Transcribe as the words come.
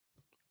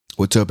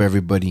What's up,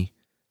 everybody?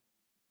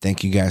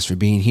 Thank you guys for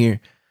being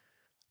here.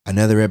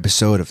 Another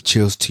episode of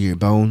Chills to Your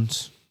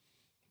Bones.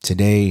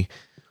 Today,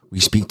 we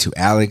speak to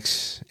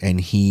Alex,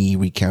 and he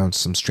recounts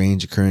some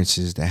strange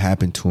occurrences that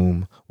happened to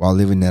him while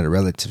living at a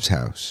relative's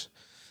house.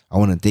 I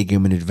want to thank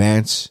him in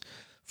advance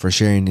for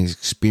sharing his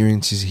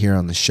experiences here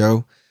on the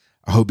show.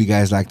 I hope you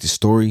guys like the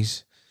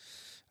stories.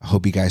 I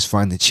hope you guys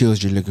find the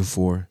chills you're looking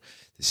for.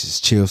 This is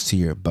Chills to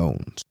Your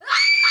Bones.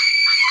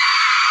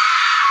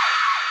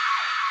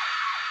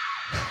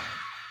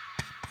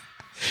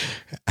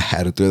 I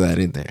had to throw that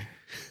in there.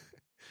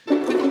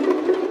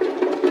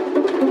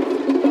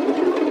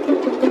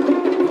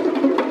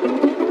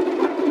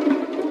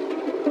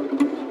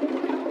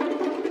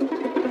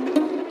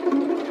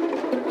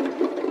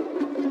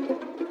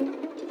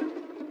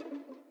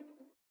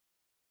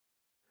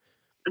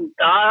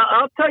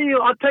 I'll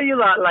tell you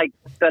like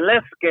the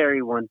less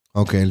scary one.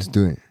 Okay, let's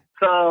do it.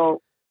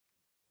 So,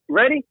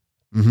 ready?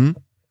 Mm-hmm.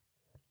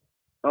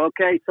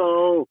 Okay,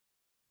 so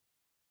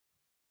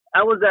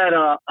I was at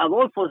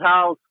Adolfo's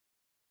house.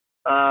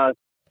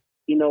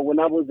 When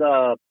I was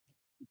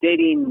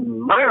dating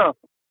Myra.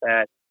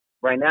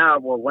 Right now,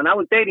 well, when I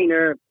was dating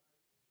her,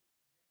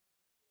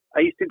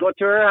 I used to go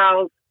to her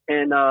house,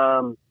 and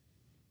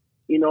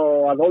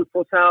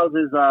Adolfo's house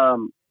is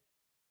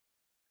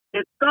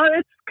it's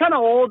kind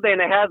of old,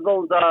 and it has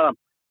those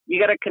you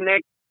got to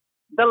connect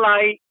the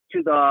light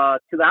to the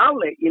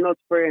outlet,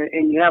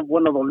 and you have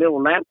one of those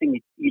little lamps, and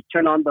you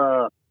turn on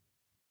the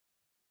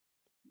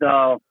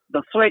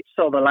switch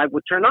so the light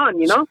would turn on,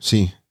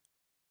 See.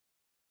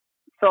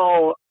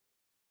 So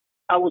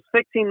I was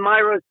fixing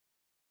Myra's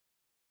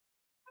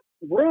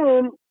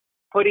room,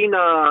 putting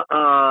a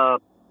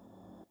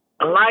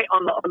light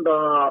on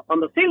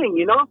the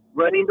ceiling,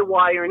 running the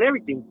wire and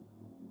everything,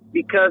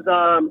 because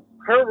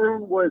her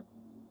room was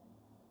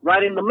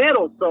right in the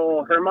middle.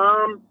 So her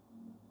mom's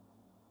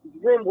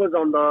room was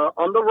on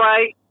the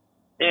right,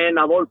 and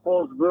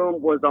Adolfo's room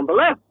was on the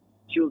left.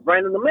 She was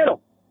right in the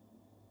middle.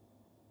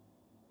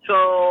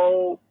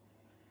 So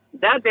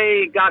that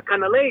day it got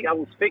kind of late. I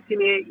was fixing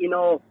it,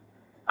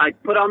 I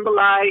put on the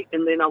light,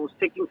 and then I was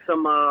taking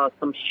some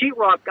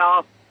sheetrock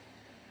off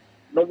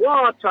the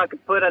wall so I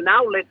could put an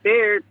outlet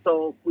there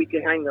so we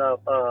could hang a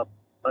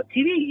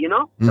TV,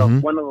 Mm-hmm. So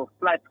one of those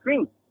flat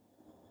screens.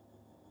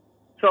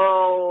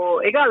 So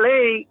it got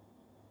late,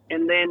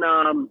 and then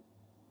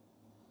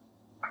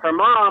her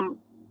mom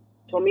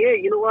told me, hey,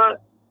 you know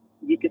what?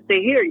 You can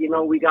stay here.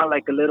 We got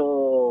like a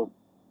little.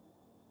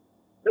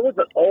 There was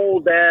an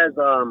old ass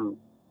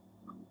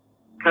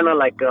kind of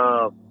like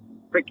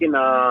freaking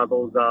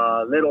those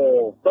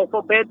little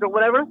sofa beds or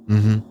whatever.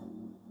 Mm-hmm.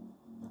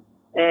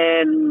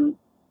 And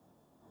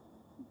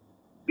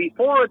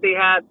before they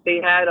had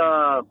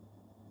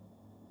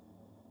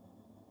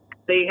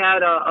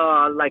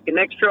like an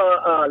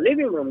extra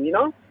living room,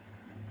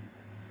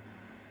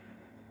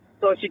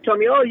 So she told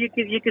me, oh, you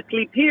could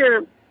sleep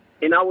here,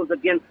 and I was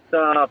against.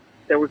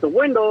 There's a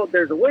window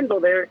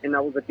there, and I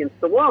was against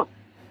the wall.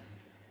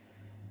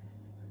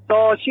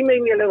 So she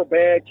made me a little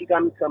bed. She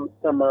got me some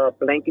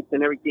blankets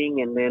and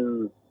everything, and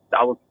then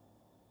I was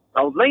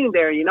laying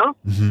there,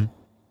 Mm-hmm.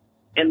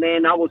 and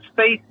then I was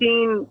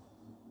facing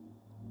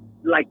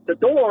like the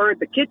door,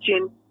 the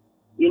kitchen,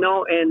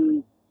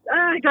 and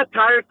I got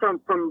tired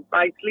from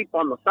I sleep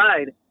on the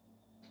side.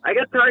 I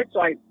got tired, so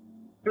I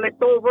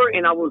flipped over,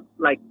 and I was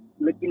like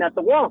looking at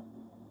the wall,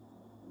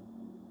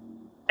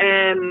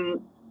 and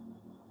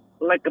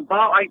like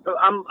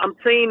I'm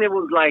saying it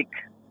was like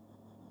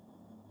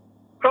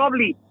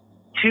probably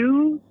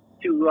 2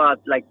 to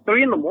like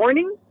 3 in the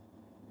morning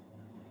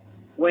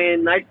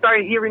when I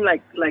started hearing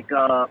like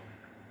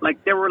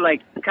they were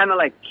like kind of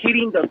like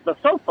hitting the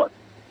sofas,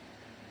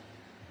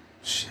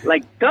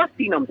 like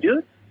dusting them,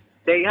 dude.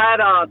 They had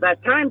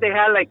that time they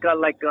had like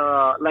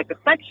a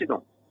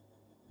sectional,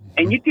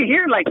 and you could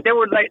hear like they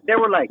were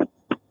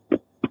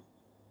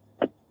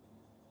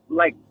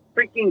like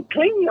freaking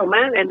cleaning them,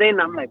 man. And then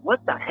I'm like,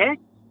 what the heck?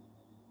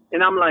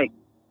 And I'm like,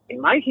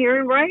 am I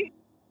hearing right?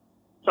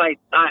 So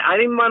I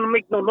didn't want to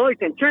make no noise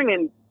and turn,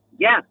 and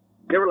yeah,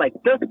 they were like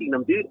dusting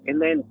them, dude.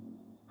 And then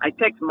I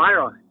text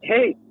Myra,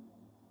 hey,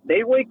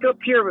 they wake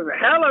up here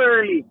hella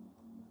early.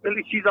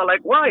 And she's all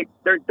like, why?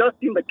 They're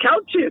dusting the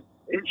couches.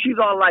 And she's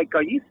all like,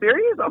 are you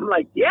serious? I'm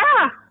like,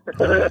 yeah.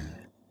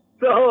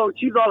 So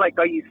she's all like,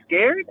 are you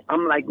scared?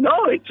 I'm like,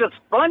 no, it's just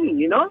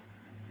funny,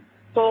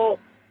 So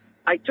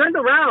I turned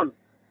around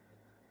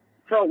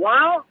for a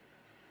while,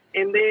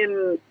 and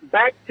then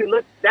back to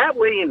look that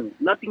way, and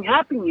nothing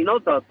happened,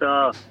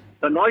 the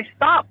noise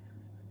stopped.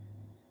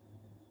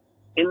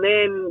 And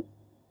then,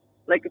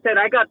 like I said,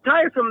 I got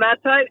tired from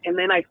that side, and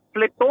then I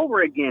flipped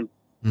over again,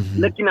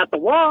 looking at the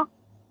wall,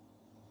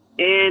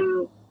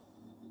 and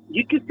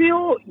you could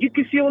feel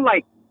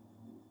like,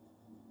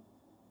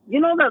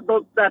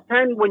 that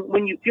time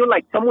when you feel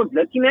like someone's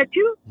looking at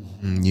you?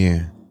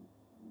 Yeah.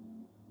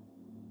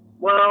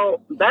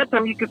 Well, that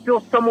time you could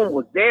feel someone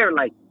was there,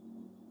 like,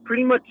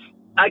 pretty much,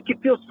 I could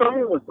feel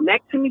someone was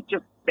next to me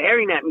just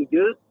staring at me,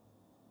 dude.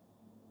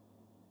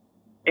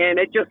 and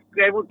it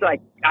was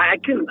like I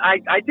didn't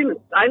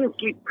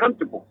sleep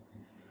comfortable.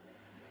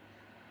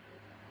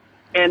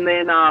 And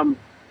then I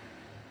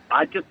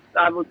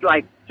was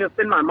like just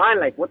in my mind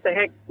like, what the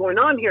heck's going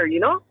on here, you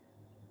know?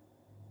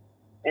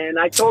 And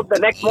the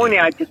next morning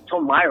I just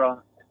told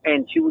Myra,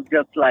 and she was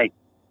just like,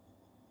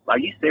 "Are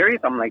you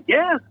serious?" I'm like,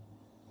 "Yeah,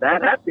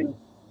 that happened,"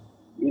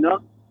 you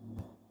know.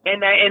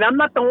 And I'm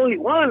not the only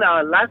one.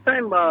 Last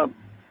time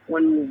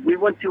when we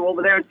went to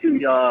over there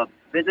to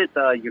visit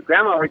your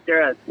grandma right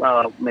there at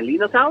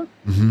Melina's house,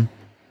 Mm-hmm.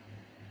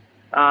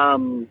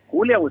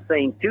 Julia was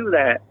saying too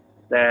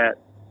that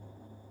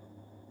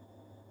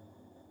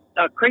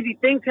crazy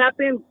things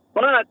happen,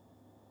 but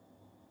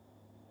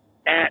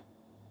at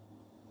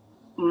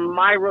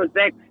Myra's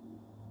ex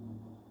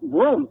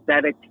room,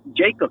 that it's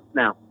Jacob's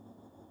now.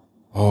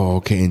 Oh,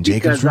 okay. In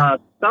Jacob's room?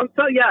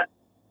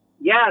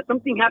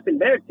 Something happened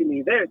there to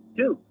me there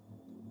too,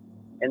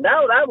 and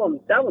that was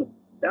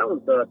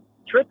a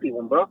trippy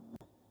one, bro.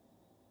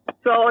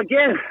 So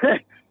again,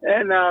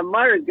 and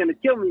Myra's gonna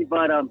kill me,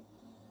 but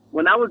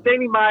when I was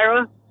dating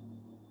Myra,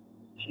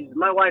 she's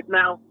my wife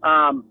now.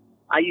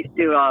 I used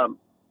to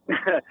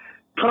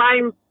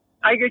climb.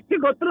 I used to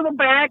go through the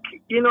back,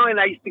 you know, and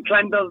I used to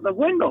climb the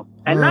window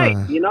at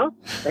night, you know.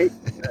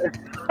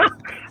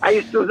 I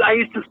used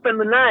to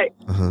spend the night,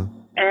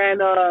 and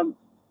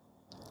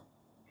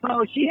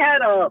so she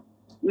had a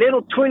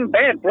little twin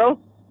bed, bro.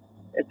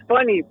 It's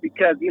funny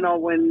because, you know,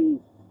 when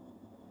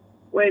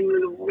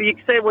we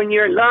say when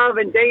you're in love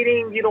and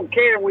dating, you don't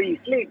care where you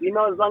sleep, you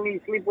know, as long as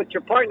you sleep with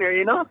your partner,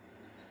 you know.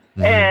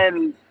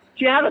 And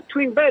she had a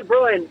twin bed,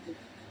 bro, and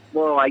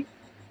well,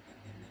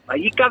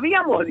 allí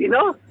cabíamos, you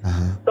know.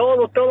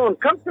 Todo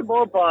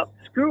uncomfortable, but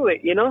screw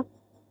it, you know.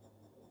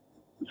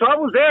 So I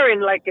was there,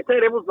 and like I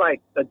said, it was like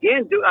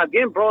again,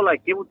 bro,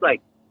 like it was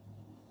like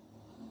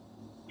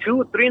 2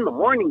 or 3 in the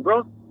morning,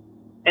 bro.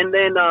 And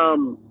then,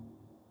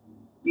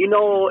 you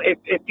know, if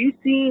you've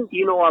seen,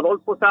 you know,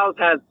 Adolfo's house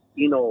has,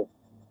 you know,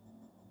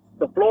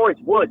 the floor is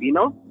wood, you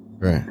know?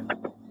 Right.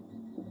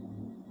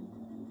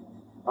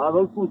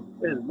 Adolfo's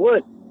is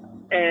wood.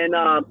 And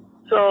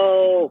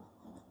so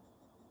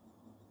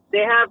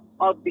they have,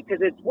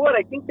 because it's wood,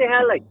 I think they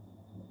had like,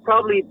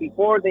 probably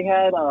before they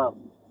had I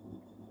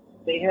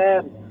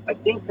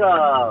think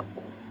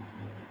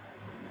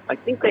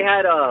they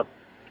had a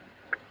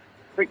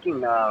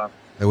freaking,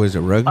 was it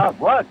rug?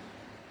 Rug.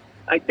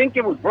 I think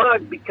it was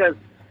rug because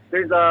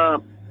there's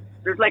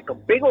like a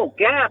big old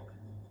gap,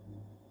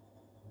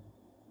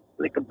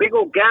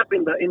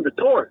 in the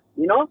door,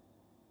 you know,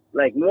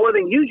 like more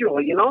than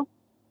usual, you know.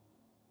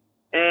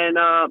 And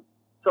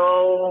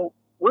so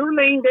we were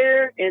laying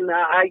there, and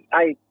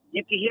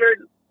you could hear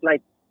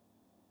like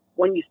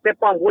when you step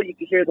on wood, you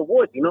can hear the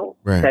wood, you know,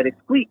 right, that it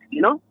squeaks,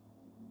 you know.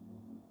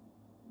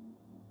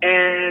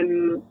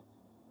 And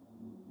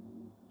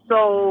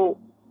so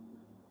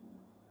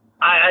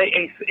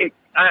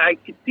I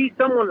could see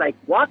someone like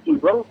walking,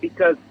 bro,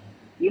 because,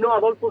 you know,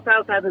 Adolfo's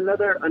house has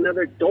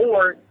another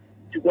door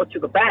to go to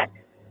the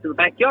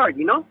backyard,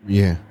 you know?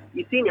 Yeah.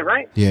 You seen it,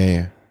 right?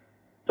 Yeah.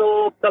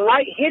 So the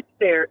light hits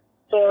there.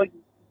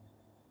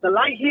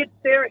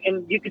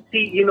 And you could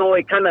see, you know,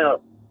 it kind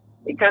of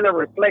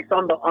reflects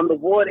on the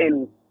wood,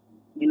 and,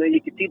 you know,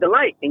 you could see the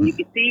light, and you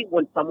could see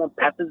when someone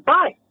passes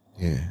by.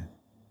 Yeah.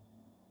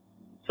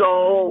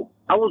 So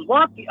I was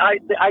walking. I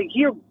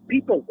hear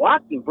people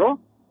walking, bro.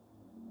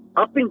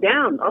 Up and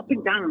down.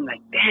 I'm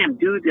like, damn,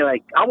 dude. They're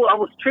like, I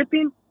was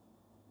tripping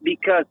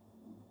because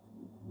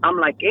I'm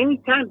like,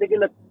 anytime they're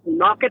going to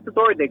knock at the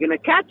door, they're going to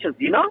catch us,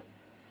 you know?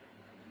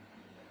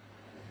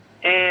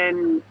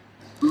 And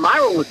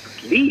Myra was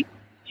asleep.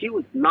 She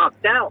was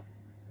knocked out.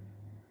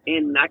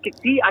 And I could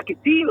see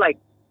like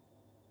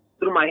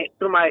through my,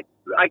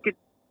 I could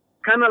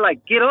kind of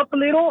like get up a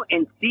little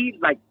and see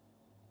like,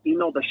 you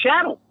know, the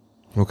shadow.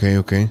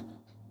 Okay.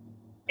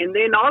 And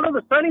then all of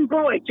a sudden,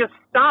 bro, it just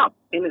stopped.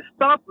 And it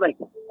stopped like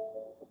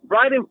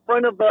right in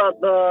front of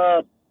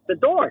the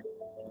door.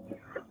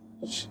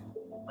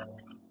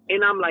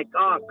 And I'm like,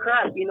 oh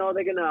crap, you know,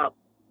 they're gonna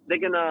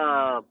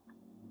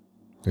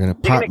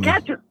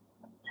catch us.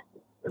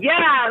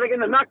 Yeah, they're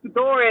gonna knock the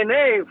door and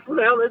hey, who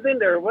the hell is in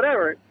there or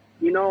whatever.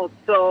 You know,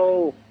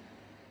 so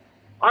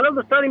all of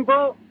a sudden,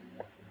 bro,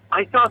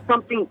 I saw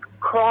something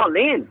crawl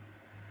in.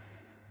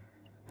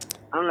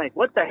 I'm like,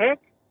 what the heck?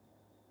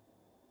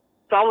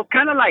 So I was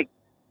kind of like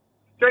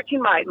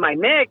stretching my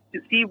neck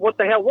to see what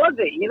the hell was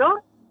it, you know?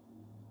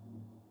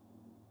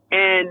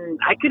 And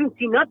I couldn't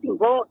see nothing,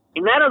 bro.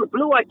 And out of the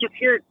blue, I just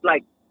hear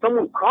like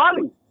someone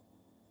crawling.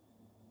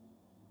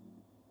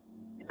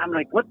 And I'm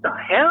like, what the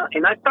hell?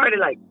 And I started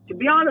like, to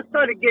be honest,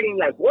 started getting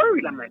like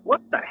worried. I'm like,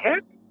 what the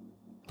heck?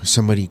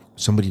 Somebody.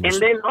 And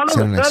then all of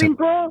a sudden,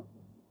 bro,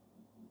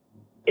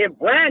 it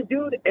ran,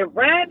 dude. It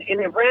ran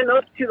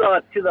up to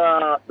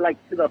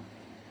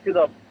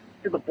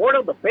the board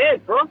of the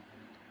bed, bro.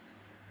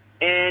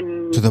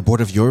 And to the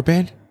board of your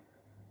bed?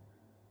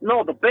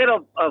 No, the bed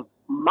of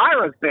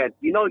Myra's bed.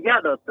 You know,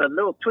 yeah, the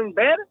little twin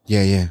bed.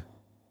 Yeah.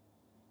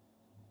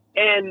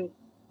 And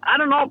I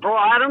don't know, bro.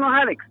 I don't know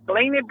how to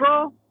explain it,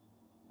 bro.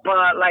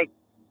 but like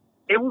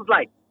it was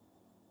like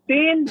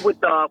thin with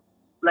the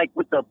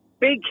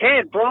big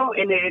head, bro,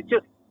 and it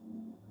just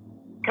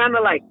kind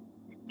of like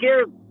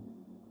scared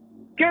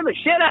the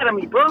shit out of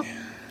me, bro.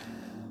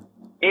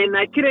 And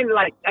I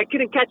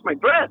couldn't catch my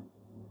breath.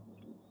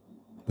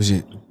 Was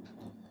it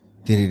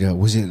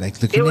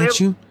like looking at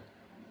you?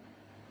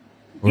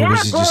 Or yeah,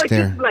 was it bro, just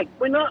there? Just like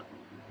went up.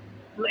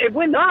 It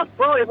went up,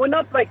 bro. It went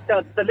up like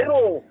the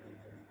little,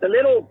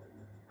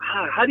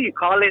 how do you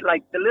call it?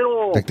 Like the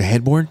little, like the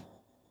headboard?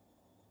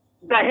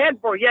 The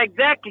headboard, yeah,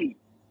 exactly.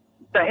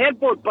 The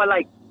headboard, but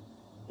like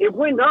it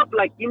went up,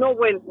 like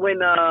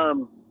when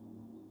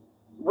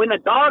a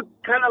dog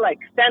kind of like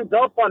stands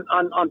up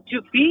on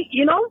 2 feet,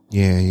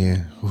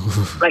 Yeah.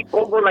 like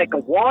over like a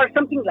wall or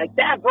something like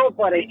that, bro.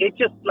 But it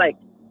just like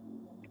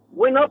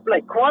went up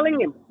like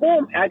crawling, and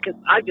boom! I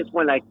just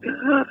went like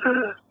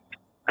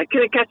I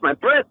couldn't catch my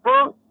breath,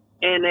 bro.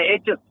 And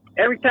it just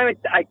every time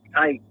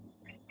I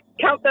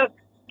count that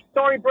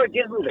story, bro, it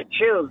gives me the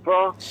chills,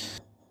 bro.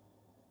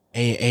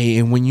 Hey,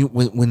 and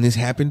when this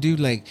happened, dude,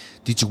 like,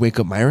 did you wake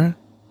up Myra?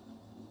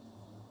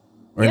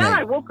 Or yeah, like,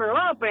 I woke her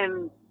up,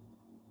 and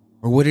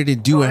or what did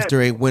it do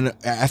after it went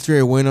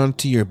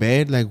onto your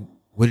bed? Like,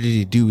 what did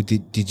it do?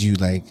 Did you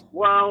like?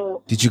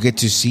 Well, did you get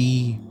to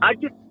see?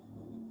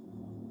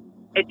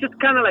 It just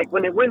kind of like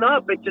when it went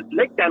up, it just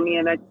licked at me,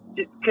 and I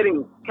just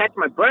couldn't catch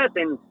my breath,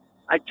 and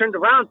I turned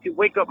around to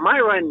wake up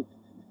Myra, and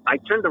I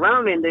turned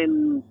around, and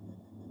then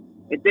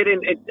it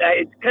didn't. It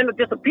kind of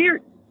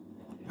disappeared.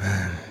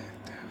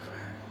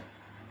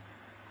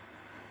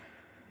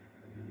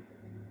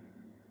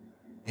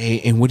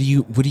 Hey, and what do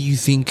you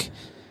think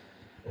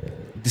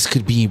this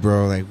could be,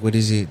 bro? Like, what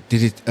is it?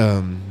 Did it,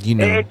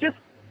 It just.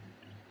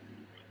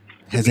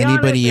 Has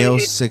anybody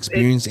else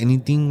experienced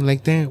anything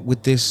like that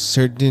with this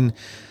certain,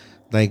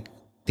 like,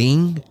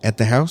 thing at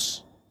the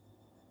house?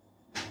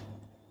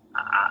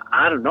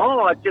 I don't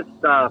know. I just,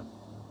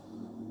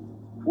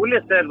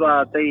 Julia said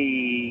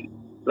they,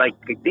 like,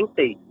 I think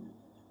they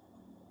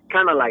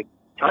kind of like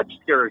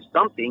touched her or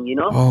something,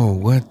 Oh,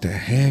 what the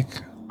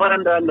heck? But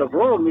in the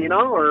room,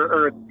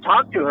 or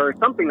talked to her or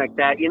something like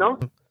that, It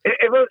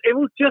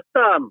was just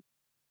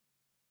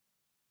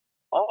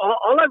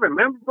all I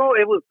remember, bro.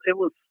 It was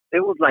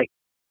like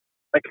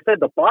I said,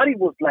 the body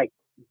was like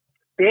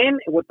thin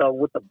with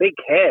a big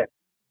head.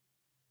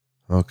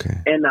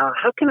 Okay. And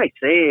how can I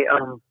say?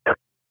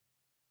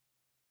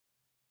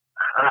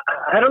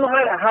 I don't know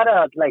how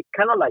to like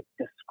kind of like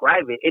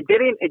describe it. It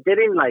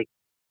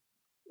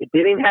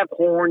didn't have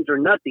horns or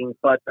nothing,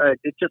 but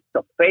it just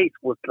the face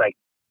was like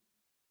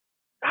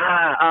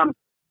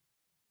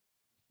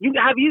You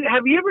have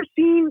you ever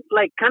seen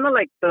like kind of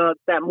like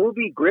that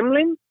movie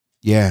Gremlin?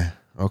 Yeah.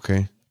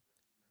 Okay.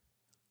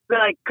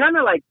 Like kind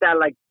of like that,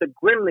 like the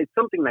Gremlin,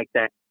 something like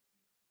that,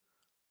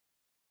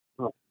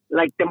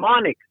 like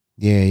demonic.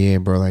 Yeah,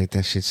 bro. Like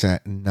that shit's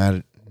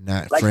not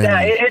Like friendly.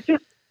 that. It's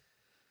just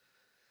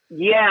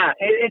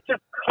it's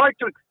just hard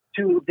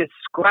to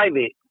describe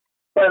it.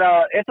 But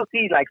eso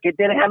sí, like it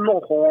didn't have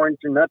no horns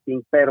or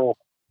nothing, pero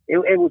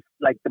it was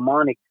like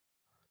demonic.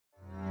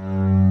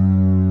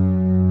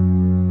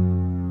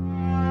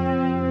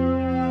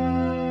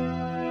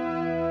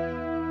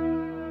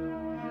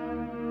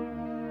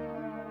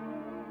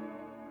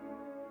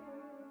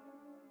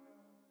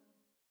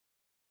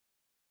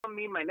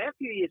 Me and my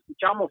nephew y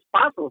escuchamos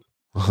pasos.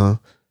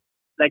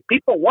 Like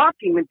people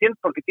walking, ¿me entiendes?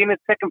 Porque tiene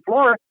second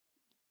floor.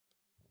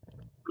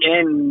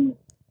 And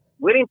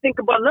we didn't think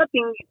about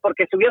nothing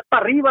porque subías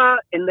para arriba,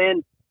 and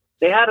then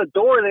they had a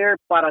door there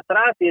para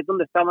atrás, y es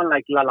donde estaban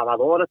like las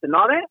lavadoras and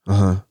all that.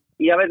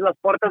 Y a veces las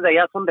puertas de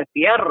allá son de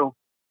fierro.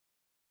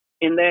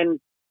 And then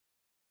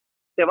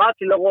te vas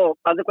y luego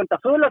haz de cuenta,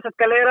 subes las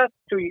escaleras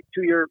to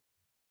your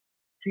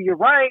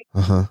right.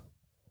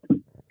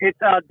 It's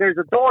there's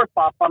a door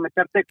para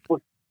meterte,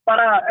 pues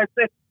para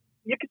it's,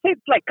 you can say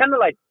it's like kind of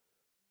like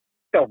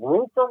the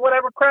roof or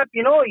whatever crap,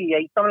 y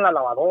ahí estaban las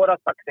lavadoras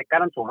para que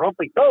secaran su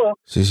ropa y todo.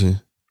 Sí.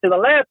 To the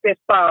left es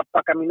para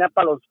caminar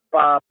para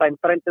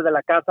enfrente de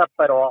la casa,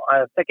 pero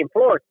second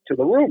floor to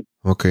the room.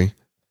 Okay.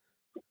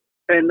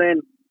 And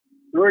then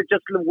we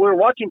were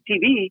watching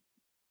TV,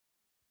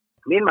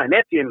 me and my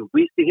nephew, and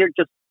we used to hear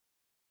just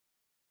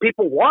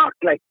people walk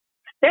like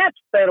steps,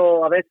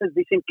 pero a veces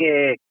dicen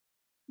que,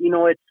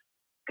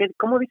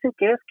 ¿cómo dicen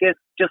que es? Que es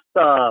just,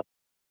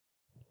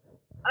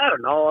 I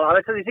don't know, a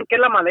veces dicen que es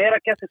la madera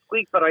que hace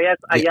squeak, pero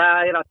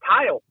allá era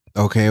tile.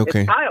 Okay. It's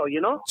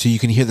tile, So you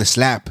can hear the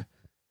slap.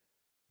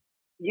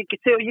 You can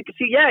see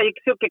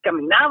que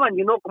caminaban,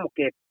 como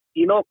que,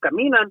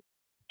 caminan.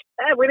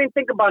 We didn't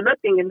think about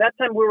nothing, and that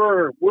time we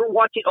were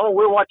watching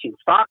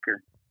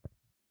soccer.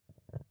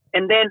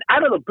 And then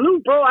out of the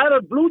blue,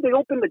 they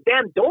opened the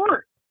damn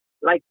door,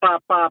 like pa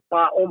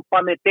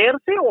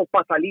meterse o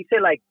pa salirse,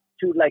 like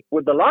to like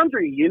with the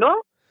laundry,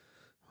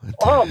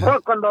 Oh,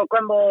 bro, cuando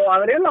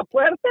abrieron la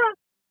puerta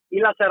y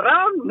la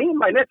cerraron, me and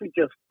my nephew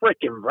just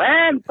freaking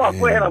ran pa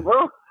afuera,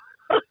 bro.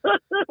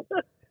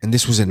 And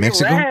this was in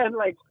Mexico?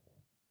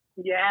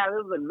 Yeah,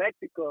 this was in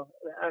Mexico.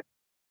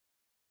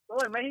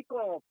 In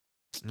Mexico,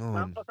 No, Me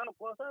han pasado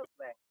cosas,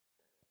 man.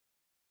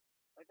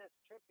 I'm just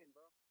tripping,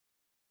 bro.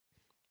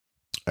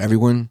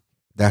 everyone,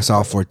 that's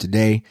all for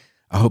today.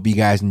 I hope you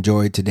guys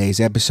enjoyed today's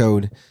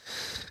episode.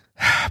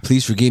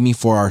 Please forgive me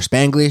for our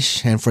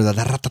Spanglish and for the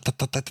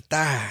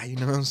you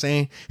know what I'm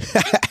saying?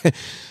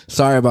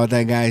 Sorry about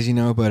that, guys,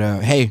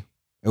 but hey,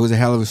 it was a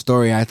hell of a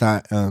story. I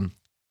thought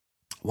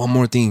one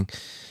more thing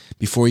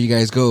before you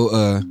guys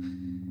go,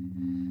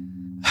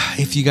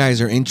 if you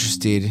guys are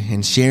interested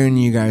in sharing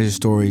you guys'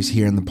 stories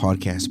here on the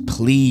podcast,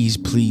 please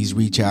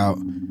reach out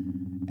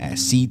at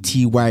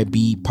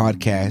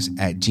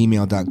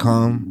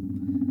ctybpodcast@gmail.com.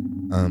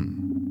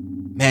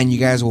 Man, you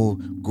guys will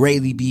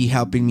greatly be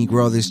helping me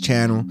grow this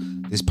channel,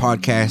 this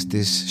podcast,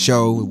 this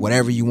show,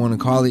 whatever you want to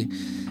call it.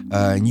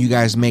 And you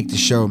guys make the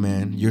show,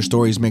 man. Your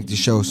stories make the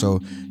show. So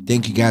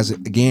thank you guys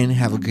again.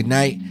 Have a good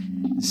night.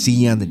 See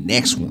you on the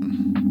next one.